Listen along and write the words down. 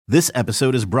This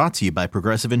episode is brought to you by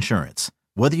Progressive Insurance.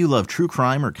 Whether you love true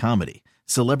crime or comedy,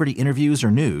 celebrity interviews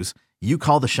or news, you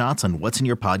call the shots on what's in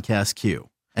your podcast queue.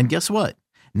 And guess what?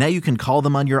 Now you can call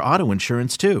them on your auto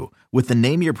insurance too with the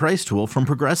Name Your Price tool from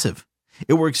Progressive.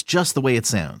 It works just the way it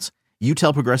sounds. You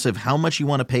tell Progressive how much you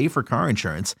want to pay for car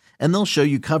insurance, and they'll show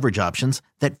you coverage options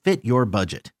that fit your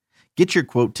budget. Get your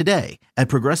quote today at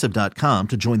Progressive.com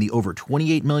to join the over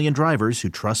 28 million drivers who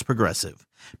trust Progressive.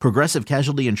 Progressive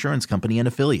Casualty Insurance Company and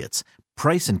Affiliates.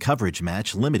 Price and coverage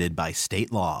match limited by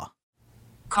state law.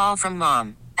 Call from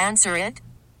mom. Answer it.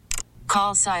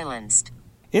 Call silenced.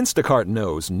 Instacart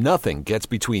knows nothing gets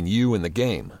between you and the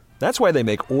game. That's why they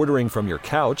make ordering from your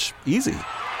couch easy.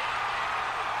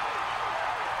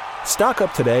 Stock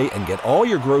up today and get all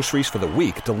your groceries for the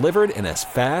week delivered in as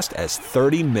fast as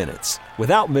 30 minutes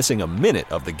without missing a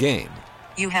minute of the game.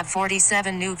 You have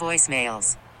 47 new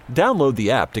voicemails. Download the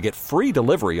app to get free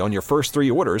delivery on your first 3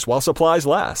 orders while supplies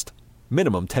last.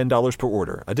 Minimum $10 per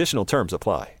order. Additional terms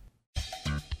apply.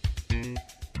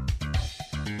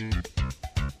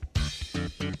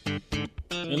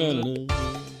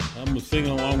 I'm singing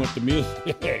along with the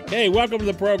music. Hey, welcome to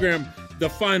the program, the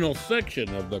final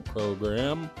section of the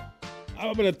program.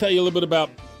 I'm going to tell you a little bit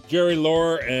about Jerry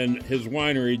Lohr and his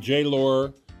winery, J.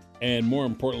 Lohr, and more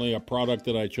importantly, a product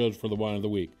that I chose for the wine of the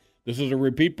week. This is a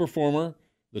repeat performer.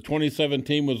 The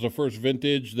 2017 was the first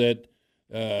vintage that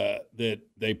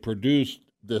they produced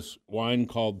this wine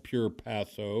called Pure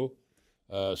Paso.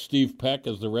 Steve Peck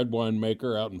is the red wine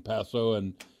maker out in Paso,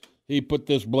 and he put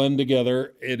this blend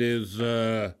together. It is,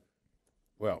 it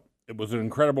was an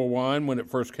incredible wine when it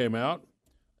first came out.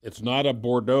 It's not a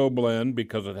Bordeaux blend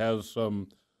because it has some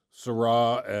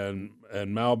Syrah and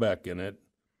Malbec in it.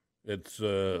 It's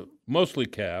mostly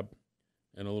Cab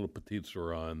and a little Petit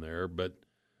Syrah in there. But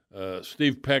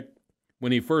Steve Peck,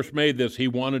 when he first made this, he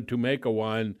wanted to make a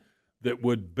wine that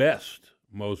would best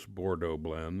most Bordeaux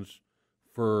blends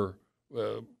for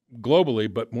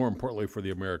globally, but more importantly for the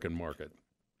American market.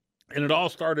 And it all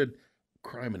started,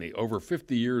 criminy, over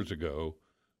 50 years ago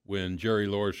when Jerry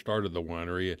Lohr started the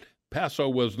winery. Paso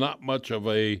was not much of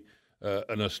an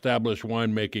established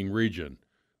winemaking region.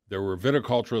 There were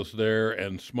viticulturists there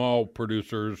and small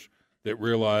producers that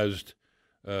realized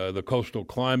the coastal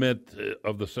climate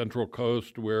of the Central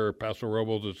Coast where Paso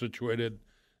Robles is situated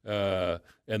and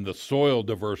the soil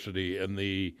diversity and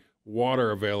the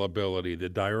water availability, the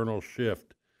diurnal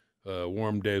shift,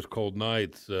 warm days, cold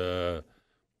nights,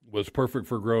 was perfect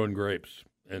for growing grapes.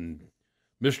 And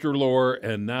Mr. Lohr,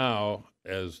 and now,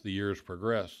 as the years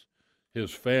progress,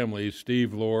 his family,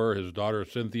 Steve Lohr, his daughter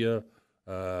Cynthia,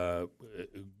 I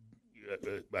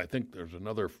think there's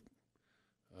another,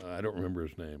 I don't remember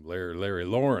his name, Larry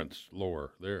Lawrence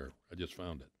Lohr, there, I just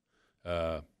found it,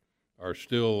 are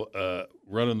still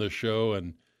running the show,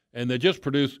 and they just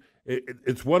produce,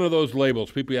 it's one of those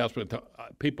labels,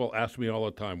 people ask me all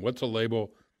the time, what's a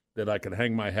label that I can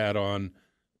hang my hat on,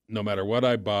 no matter what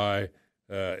I buy,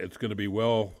 it's going to be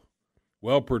well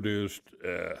produced,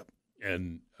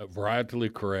 and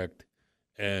varietally correct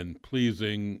and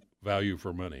pleasing value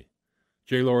for money.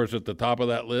 J. Lohr is at the top of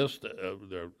that list.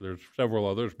 There's several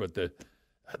others, but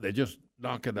they just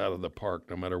knock it out of the park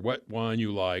no matter what wine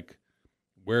you like,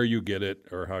 where you get it,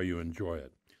 or how you enjoy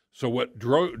it. So what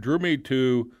drew me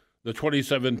to the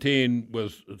 2017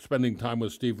 was spending time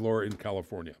with Steve Lohr in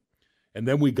California. And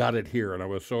then we got it here, and I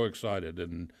was so excited.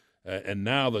 And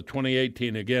now the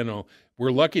 2018, again,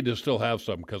 we're lucky to still have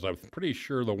some because I'm pretty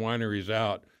sure the winery's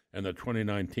out, and the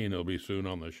 2019 will be soon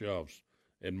on the shelves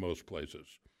in most places.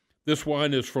 This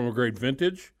wine is from a great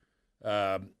vintage,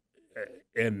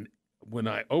 and when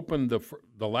I opened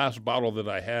the last bottle that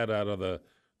I had out of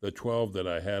the 12 that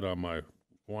I had on my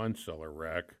wine cellar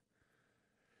rack,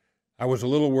 I was a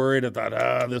little worried. I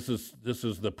thought, this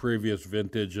is the previous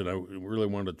vintage, and I really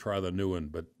wanted to try the new one,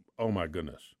 but oh my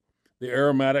goodness. The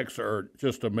aromatics are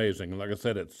just amazing. And like I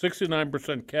said, it's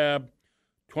 69% Cab,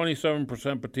 27%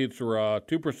 Petit Syrah,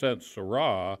 2%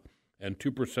 Syrah, and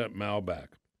 2% Malbec.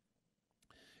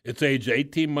 It's aged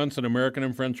 18 months in American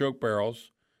and French oak barrels,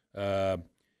 and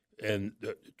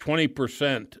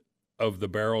 20% of the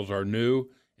barrels are new.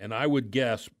 And I would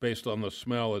guess, based on the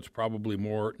smell, it's probably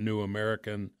more new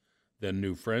American than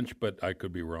new French, but I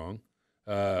could be wrong.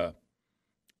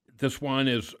 This wine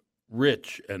is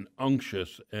rich and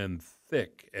unctuous and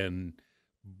thick and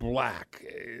black.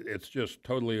 It's just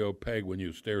totally opaque when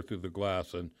you stare through the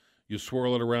glass, and you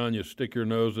swirl it around, you stick your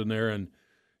nose in there, and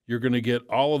you're going to get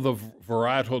all of the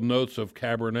varietal notes of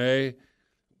Cabernet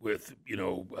with,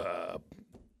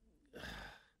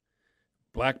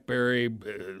 blackberry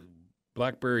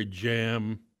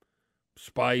jam,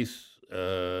 spice.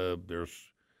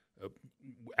 There's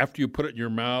after you put it in your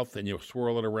mouth and you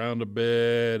swirl it around a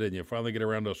bit and you finally get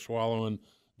around to swallowing,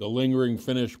 the lingering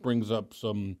finish brings up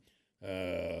some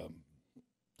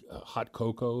hot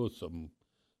cocoa,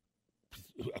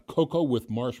 cocoa with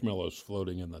marshmallows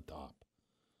floating in the top.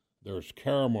 There's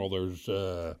caramel. There's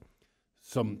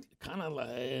some kind of,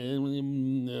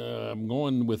 I'm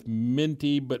going with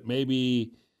minty, but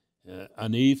maybe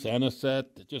anise,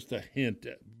 anisette, just a hint,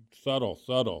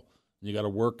 subtle. You got to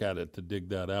work at it to dig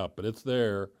that out, but it's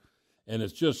there, and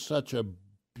it's just such a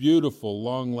beautiful,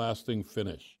 long-lasting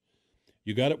finish.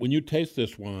 You got it when you taste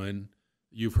this wine.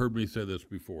 You've heard me say this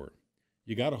before.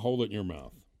 You got to hold it in your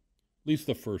mouth, at least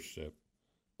the first sip.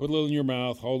 Put a little in your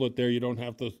mouth, hold it there. You don't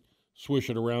have to swish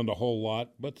it around a whole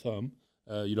lot, but some.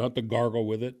 You don't have to gargle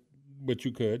with it, but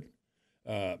you could.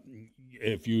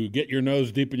 If you get your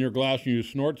nose deep in your glass and you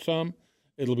snort some,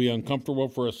 it'll be uncomfortable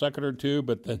for a second or two,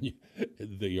 but then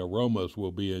the aromas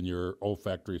will be in your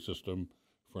olfactory system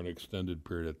for an extended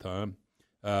period of time.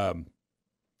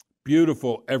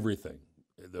 Beautiful everything.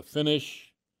 The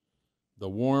finish, the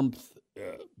warmth,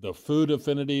 the food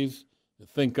affinities.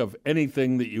 Think of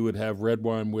anything that you would have red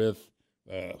wine with,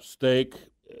 steak,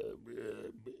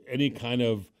 any kind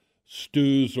of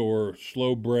stews or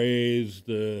slow braised,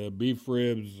 beef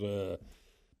ribs,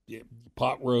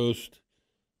 pot roast,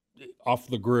 off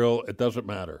the grill. It doesn't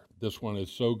matter. This one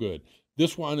is so good.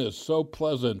 This one is so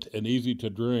pleasant and easy to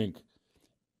drink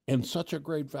and such a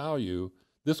great value.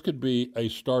 This could be a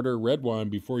starter red wine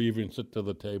before you even sit to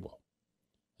the table.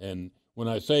 And when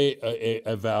I say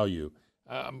a value,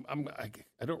 I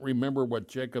don't remember what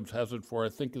Jacobs has it for. I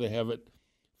think they have it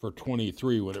for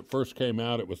 $23. When it first came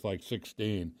out, it was like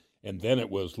 $16, and then it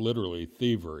was literally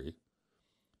thievery.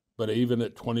 But even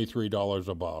at $23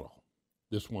 a bottle,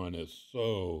 this wine is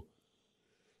so,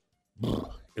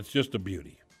 it's just a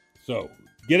beauty. So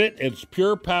get it. It's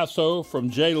Pure Paso from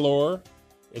J. Lohr.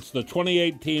 It's the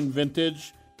 2018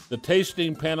 vintage. The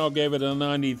tasting panel gave it a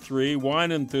 93.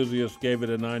 Wine enthusiasts gave it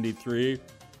a 93.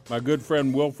 My good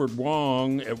friend Wilfred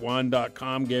Wong at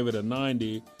wine.com gave it a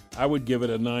 90. I would give it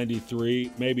a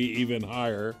 93, maybe even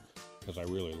higher, because I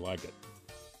really like it.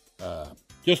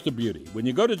 Just a beauty. When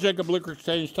you go to Jacob Liquor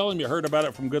Exchange, tell them you heard about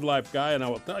it from Good Life Guy, and I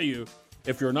will tell you,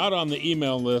 if you're not on the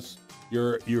email list,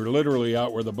 you're literally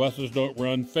out where the buses don't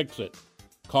run. Fix it.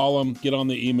 Call them, get on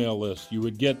the email list. You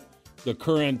would get the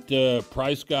current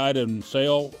price guide and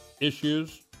sale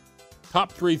issues.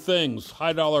 Top 3 things: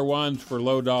 high dollar wines for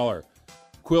low dollar.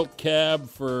 Quilt Cab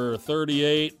for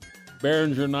 $38,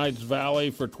 Beringer Knights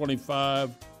Valley for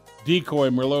 $25, Decoy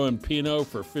Merlot and Pinot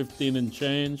for $15 and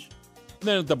change. And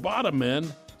then at the bottom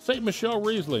end, St. Michelle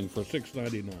Riesling for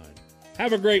 $6.99.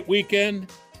 Have a great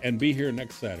weekend and be here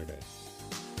next Saturday.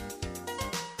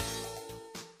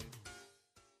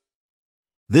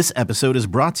 This episode is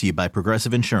brought to you by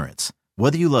Progressive Insurance.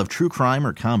 Whether you love true crime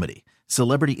or comedy,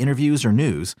 celebrity interviews or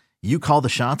news, you call the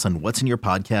shots on what's in your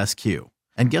podcast queue.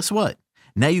 And guess what?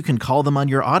 Now you can call them on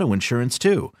your auto insurance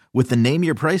too with the Name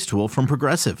Your Price tool from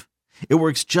Progressive. It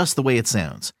works just the way it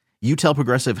sounds. You tell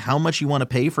Progressive how much you want to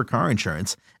pay for car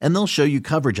insurance, and they'll show you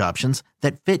coverage options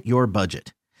that fit your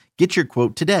budget. Get your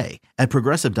quote today at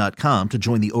Progressive.com to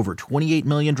join the over 28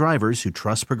 million drivers who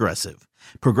trust Progressive.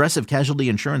 Progressive Casualty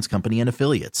Insurance Company and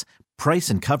Affiliates. Price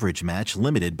and coverage match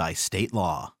limited by state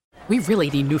law. We really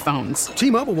need new phones.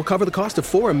 T-Mobile will cover the cost of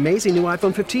 4 amazing new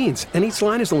iPhone 15s, and each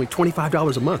line is only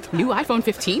 $25 a month. New iPhone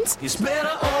 15s? It's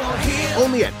better over here.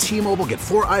 Only at T-Mobile, get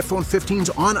 4 iPhone 15s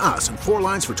on us and 4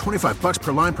 lines for $25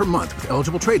 per line per month with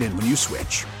eligible trade-in when you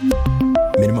switch.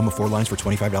 Minimum of 4 lines for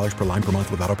 $25 per line per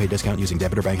month with autopay discount using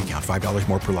debit or bank account. $5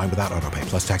 more per line without autopay,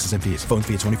 plus taxes and fees. Phone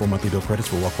fee at 24 monthly bill credits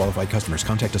for well-qualified customers.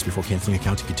 Contact us before canceling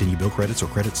account to continue bill credits or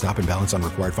credit stop and balance on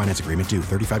required finance agreement due.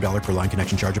 $35 per line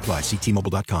connection charge applies. See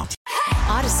T-Mobile.com.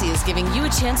 Odyssey is giving you a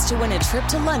chance to win a trip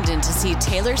to London to see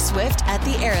Taylor Swift at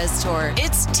the Eras Tour.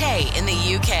 It's Tay in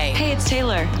the UK. Hey, it's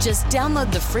Taylor. Just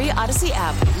download the free Odyssey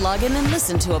app, log in and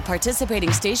listen to a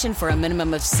participating station for a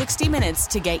minimum of 60 minutes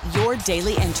to get your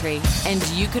daily entry. And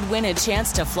you could win a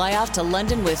chance to fly off to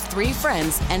London with 3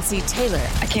 friends and see Taylor.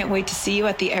 I can't wait to see you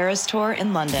at the Eras Tour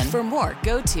in London. For more,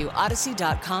 go to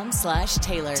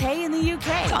odyssey.com/Taylor. Tay in the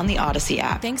UK. On the Odyssey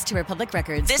app. Thanks to Republic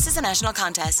Records. This is a national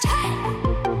contest.